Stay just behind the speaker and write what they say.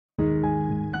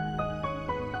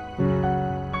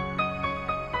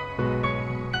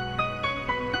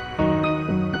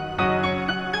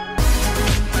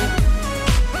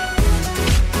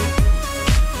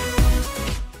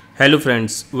Hello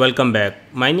friends, welcome back.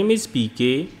 My name is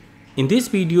PK. In this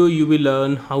video you will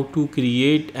learn how to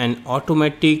create an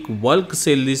automatic bulk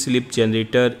salary slip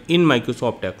generator in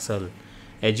Microsoft Excel.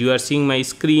 As you are seeing my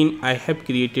screen, I have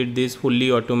created this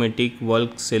fully automatic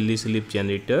bulk salary slip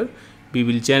generator. We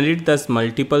will generate thus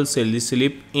multiple salary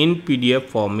slip in PDF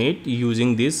format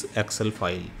using this Excel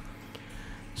file.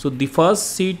 So the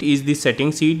first sheet is the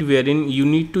setting sheet wherein you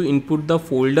need to input the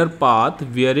folder path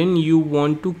wherein you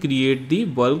want to create the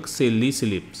bulk salary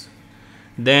slips.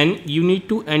 Then you need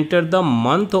to enter the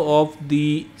month of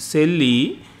the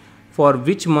salary for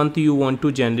which month you want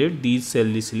to generate these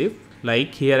salary slip.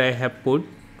 Like here I have put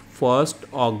 1st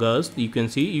August. You can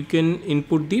see you can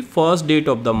input the first date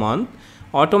of the month.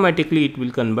 Automatically it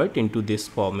will convert into this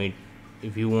format.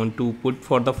 If you want to put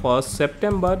for the 1st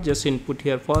September, just input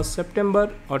here 1st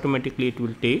September, automatically it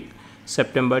will take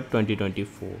September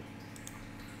 2024.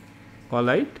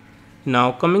 Alright,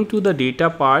 now coming to the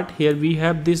data part, here we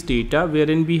have this data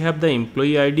wherein we have the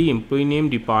employee ID, employee name,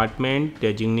 department,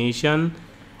 designation,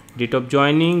 date of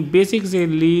joining, basic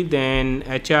salary, then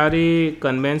HRA,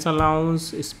 conveyance allowance,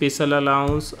 special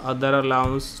allowance, other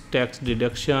allowance, tax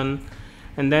deduction,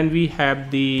 and then we have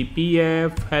the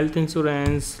PF, health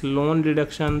insurance, loan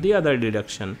deduction, the other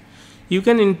deduction. You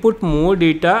can input more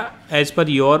data as per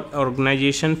your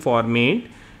organization format,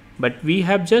 but we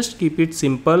have just keep it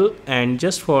simple and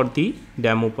just for the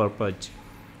demo purpose.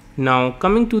 Now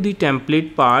coming to the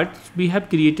template part, we have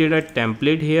created a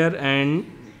template here, and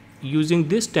using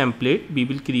this template we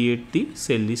will create the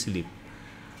salary slip.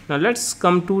 Now let's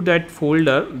come to that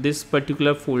folder, this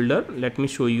particular folder. Let me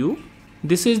show you.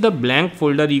 This is the blank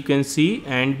folder you can see,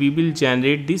 and we will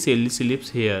generate the salary slips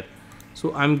here.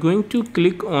 So I'm going to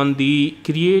click on the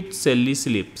create salary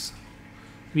slips.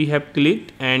 We have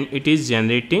clicked and it is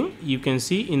generating. You can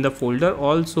see in the folder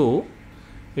also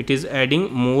it is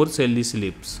adding more salary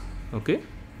slips. Okay,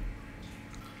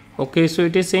 so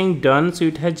it is saying done. So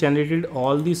it has generated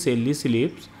all the salary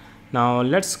slips. Now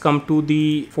let's come to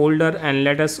the folder and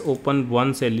let us open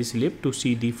one salary slip to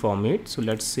see the format. So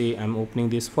let's say I'm opening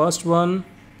this first one.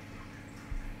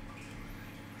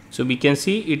 So we can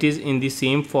see it is in the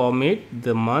same format,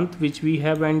 the month which we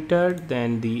have entered,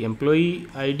 then the employee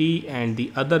ID and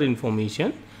the other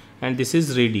information, and this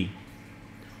is ready.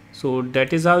 So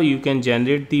that is how you can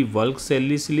generate the bulk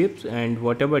salary slips, and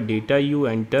whatever data you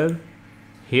enter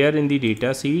here in the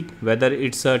data sheet, whether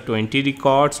it's a 20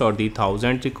 records or the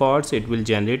 1000 records, it will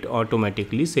generate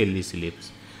automatically salary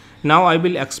slips. Now I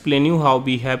will explain you how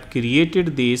we have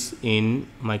created this in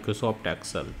Microsoft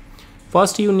Excel.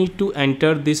 First you need to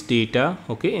enter this data,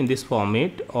 okay, in this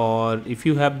format, or if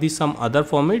you have some other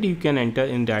format you can enter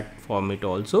in that format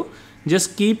also.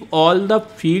 Just keep all the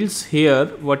fields here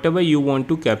whatever you want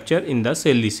to capture in the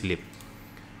salary slip.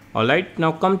 Alright,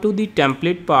 now come to the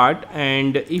template part,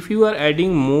 and if you are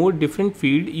adding more different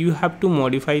field, you have to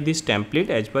modify this template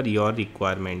as per your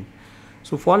requirement.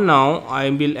 So for now I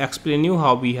will explain you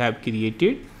how we have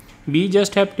created. We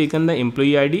just have taken the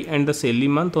employee ID and the salary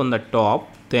month on the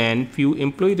top, then few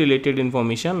employee related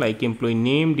information like employee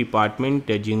name, department,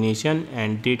 designation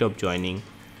and date of joining.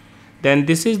 Then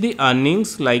this is the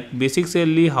earnings like basic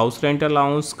salary, house rent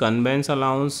allowance, conveyance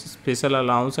allowance, special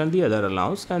allowance and the other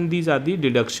allowance, and these are the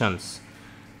deductions.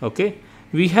 Okay,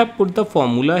 we have put the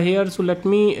formula here. So let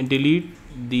me delete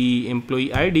the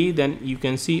employee ID, then you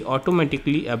can see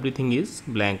automatically everything is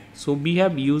blank. So we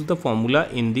have used the formula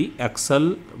in the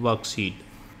Excel worksheet.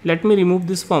 Let me remove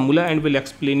this formula and will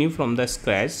explain you from the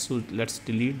scratch. So let's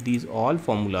delete these all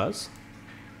formulas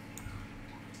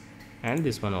and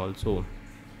this one also.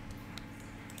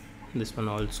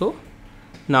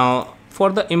 Now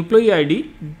for the employee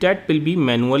ID, that will be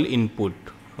manual input.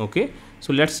 Okay,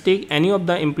 so let's take any of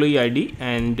the employee ID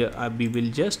and we will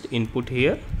just input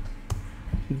here.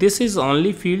 This is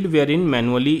only field wherein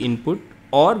manually input,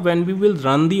 or when we will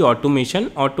run the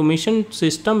automation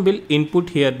system will input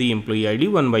here the employee ID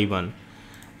one by one.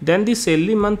 Then the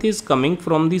salary month is coming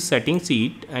from the setting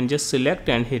sheet, and just select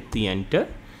and hit the enter.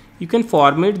 You can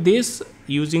format this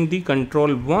using the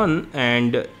control 1,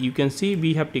 and you can see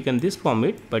we have taken this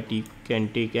format, but you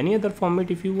can take any other format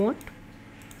if you want.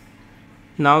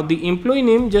 Now the employee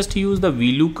name, just use the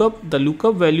VLOOKUP. The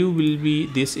lookup value will be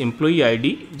this employee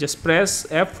ID. Just press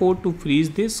F4 to freeze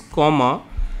this, comma.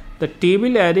 The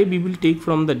table array we will take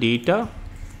from the data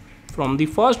from the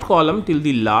first column till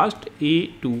the last A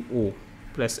to O.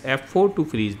 Press F4 to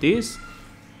freeze this,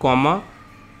 comma.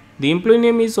 The employee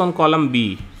name is on column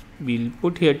B. We'll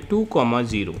put here 2,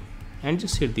 0 and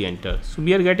just hit the enter. So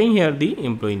we are getting here the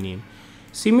employee name.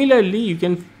 Similarly you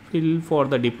can fill for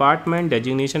the department,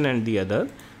 designation and the other.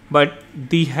 but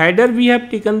the header we have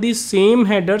taken the same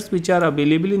headers which are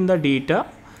available in the data,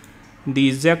 the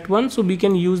exact one, so we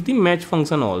can use the match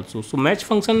function also. So match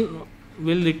function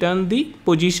will return the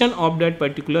position of that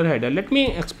particular header. Let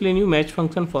me explain you match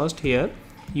function first. Here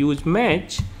use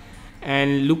match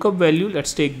and lookup value,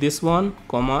 let's take this one,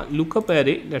 comma lookup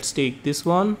array, let's take this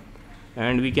one,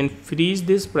 and we can freeze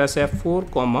this, press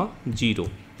F4 comma 0.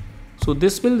 So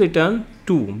this will return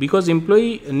 2 because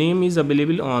employee name is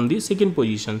available on the second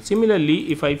position.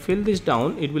 Similarly, if I fill this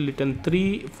down, it will return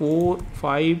 3, 4,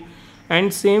 5,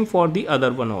 and same for the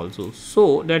other one also.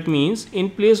 So that means in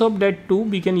place of that 2,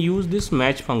 we can use this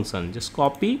match function. Just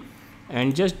copy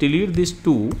and just delete this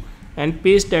 2 and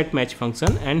paste that match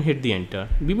function and hit the enter.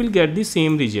 We will get the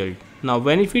same result. Now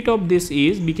benefit of this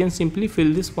is we can simply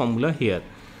fill this formula here.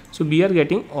 So we are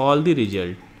getting all the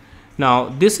result. Now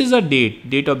this is a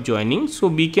date of joining, so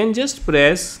we can just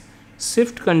press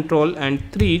shift control and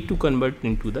 3 to convert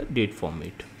into the date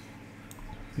format.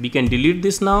 We can delete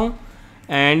this now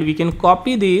and we can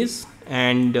copy this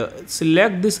and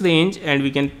select this range and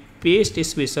we can paste a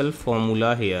special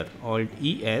formula here, Alt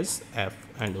ES F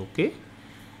and OK.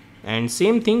 And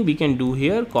same thing we can do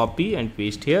here, copy and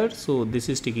paste here. So this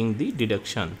is taking the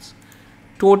deductions.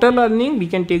 Total earning, we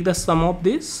can take the sum of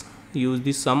this, use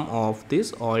the sum of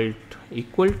this, Alt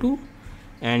equal to,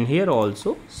 and here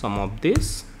also sum of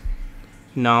this.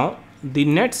 Now the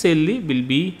net salary will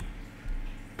be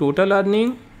total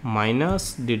earning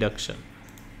minus deduction.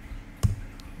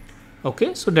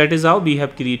 Okay, so that is how we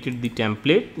have created the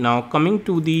template. Now coming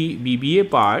to the VBA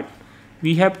part,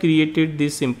 we have created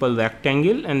this simple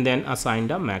rectangle and then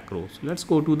assigned a macro. So let's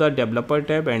go to the developer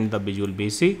tab and the Visual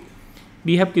Basic.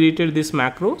 We have created this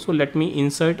macro. So let me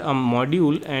insert a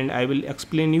module and I will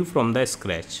explain you from the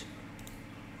scratch.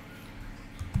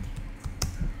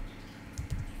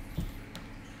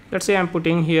 Let's say I'm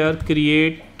putting here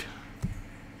create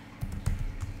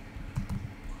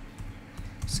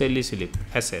salary slip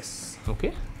SS.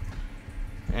 Okay,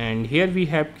 and here we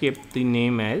have kept the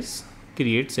name as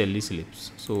create salary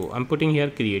slips. So I'm putting here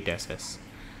create SS.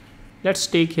 Let's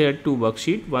take here two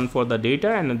worksheet, one for the data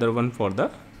and another one for the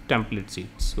template sheet.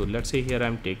 So let's say here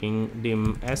I'm taking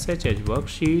dim SH as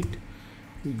worksheet,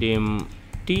 dim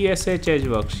TSH as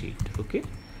worksheet. Okay,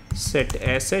 set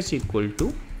SH equal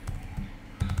to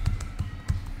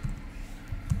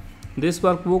this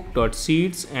workbook dot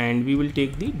sheets and we will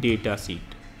take the data sheet.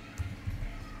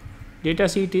 Data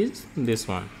sheet is this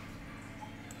one.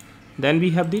 Then we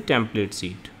have the template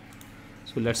sheet.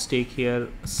 So let's take here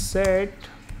set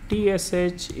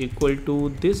TSH equal to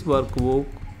this workbook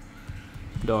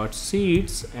dot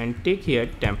sheets and take here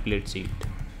template sheet.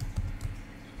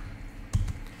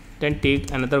 Then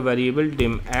take another variable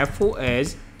dim FO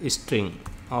as string,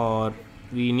 or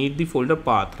we need the folder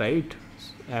path, right?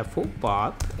 FO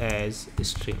path as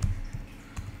string,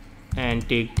 and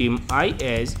take dim I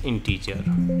as integer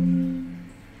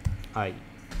I.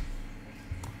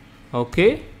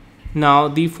 Okay, now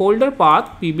the folder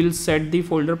path, we will set the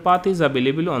folder path is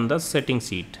available on the setting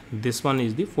sheet. This one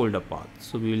is the folder path,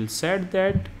 so we will set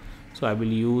that. So I will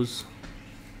use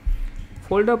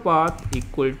folder path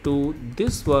equal to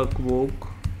this workbook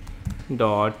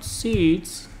dot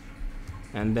sheets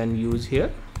and then use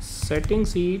here setting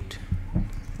sheet.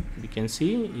 We can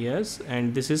see, yes,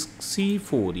 and this is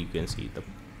C4. You can see the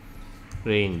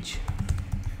range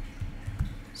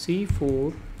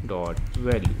C4 dot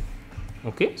value.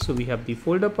 Okay, so we have the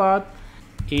folder path.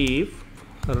 If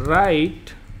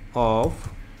right of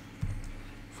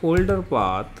folder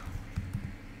path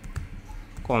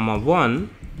comma 1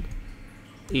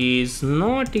 is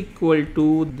not equal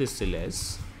to this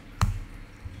slash,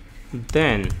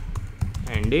 then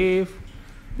and if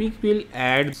we will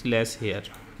add slash here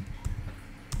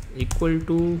equal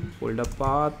to folder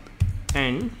path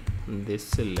and this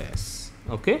slash.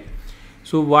 Okay,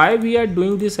 so why we are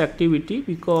doing this activity?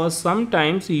 Because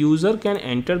sometimes user can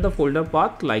enter the folder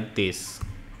path like this,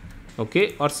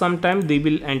 okay, or sometimes they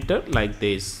will enter like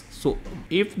this. So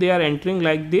if they are entering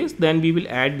like this, then we will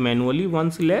add manually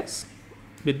one slash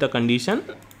with the condition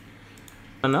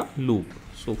on a loop.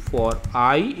 So for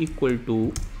I equal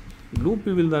to loop,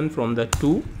 we will run from the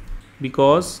 2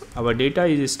 because our data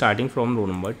is starting from row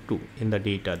number 2 in the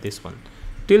data, this one,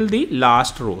 till the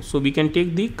last row. So we can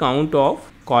take the count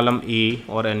of column A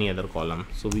or any other column.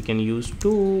 So we can use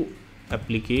to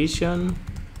application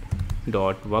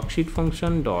dot worksheet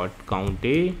function dot count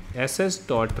A, ss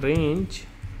dot range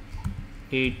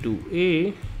A to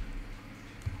A,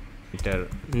 enter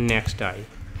next I,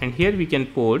 and here we can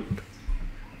put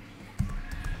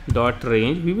dot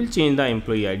range. We will change the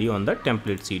employee ID on the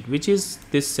template sheet, which is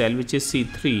this cell, which is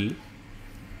C3,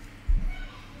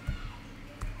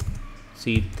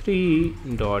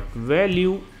 C3 dot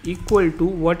value equal to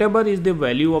whatever is the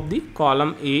value of the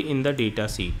column A in the data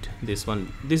sheet. This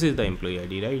is the employee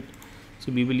ID, right?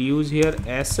 So we will use here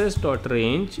ss dot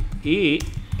range A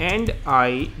and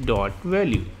I dot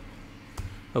value.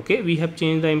 Okay, we have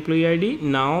changed the employee ID.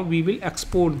 Now we will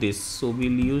export this. So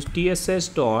we'll use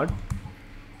tss dot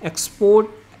export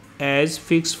as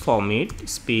fixed format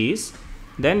space.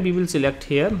 Then we will select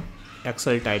here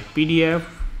Excel type PDF,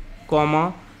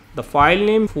 comma, the file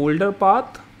name, folder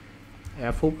path,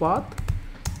 FO path,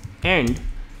 and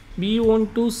we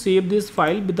want to save this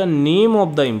file with the name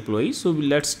of the employee. So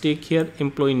let's take here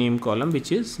employee name column,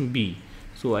 which is B.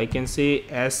 So I can say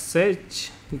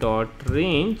sh dot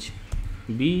range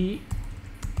B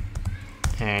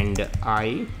and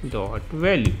I dot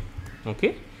value.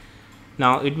 Okay,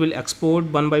 now it will export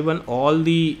one by one all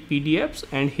the PDFs,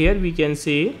 and here we can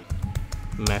say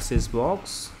message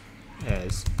box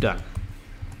as done.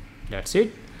 That's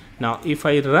it. Now if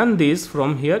I run this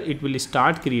from here, it will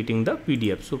start creating the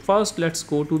PDF. So first let's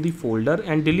go to the folder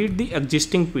and delete the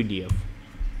existing PDF.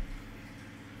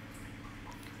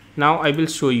 Now I will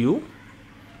show you.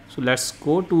 So let's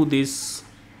go to this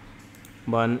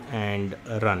one and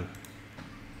run.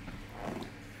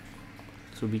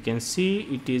 So we can see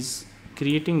it is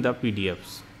creating the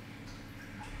PDFs.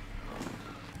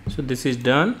 So this is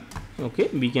done. Okay,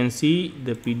 we can see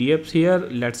the PDFs here.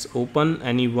 Let's open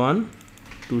any one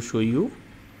to show you.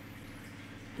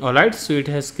 Alright, so it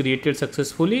has created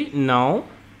successfully. Now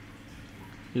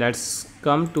let's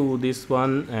come to this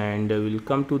one and we'll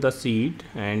come to the sheet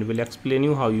and we'll explain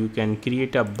you how you can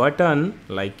create a button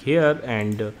like here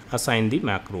and assign the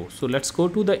macro. So let's go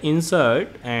to the insert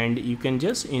and you can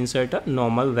just insert a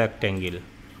normal rectangle.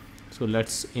 So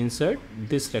let's insert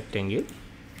this rectangle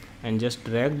and just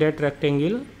drag that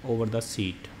rectangle over the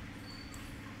sheet.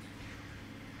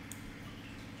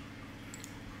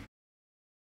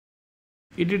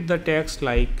 Edit the text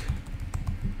like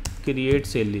create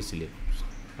salary slips.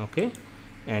 Okay,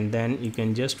 and then you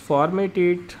can just format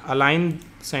it, align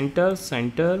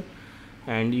center,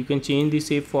 and you can change the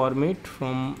shape format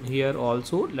from here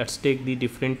also. Let's take the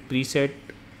different preset,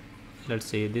 let's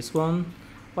say this one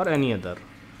or any other.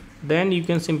 Then you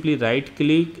can simply right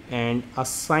click and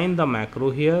assign the macro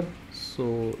here.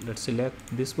 So let's select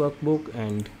this workbook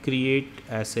and create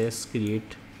SS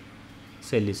create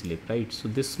salary slip, right? So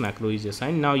this macro is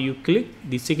assigned. Now you click,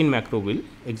 the second macro will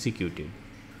execute it.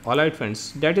 Alright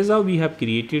friends, that is how we have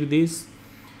created this.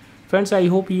 Friends, I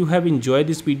hope you have enjoyed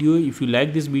this video. If you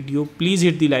like this video, please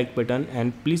hit the like button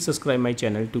and please subscribe my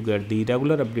channel to get the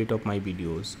regular update of my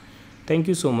videos. Thank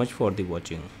you so much for the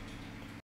watching.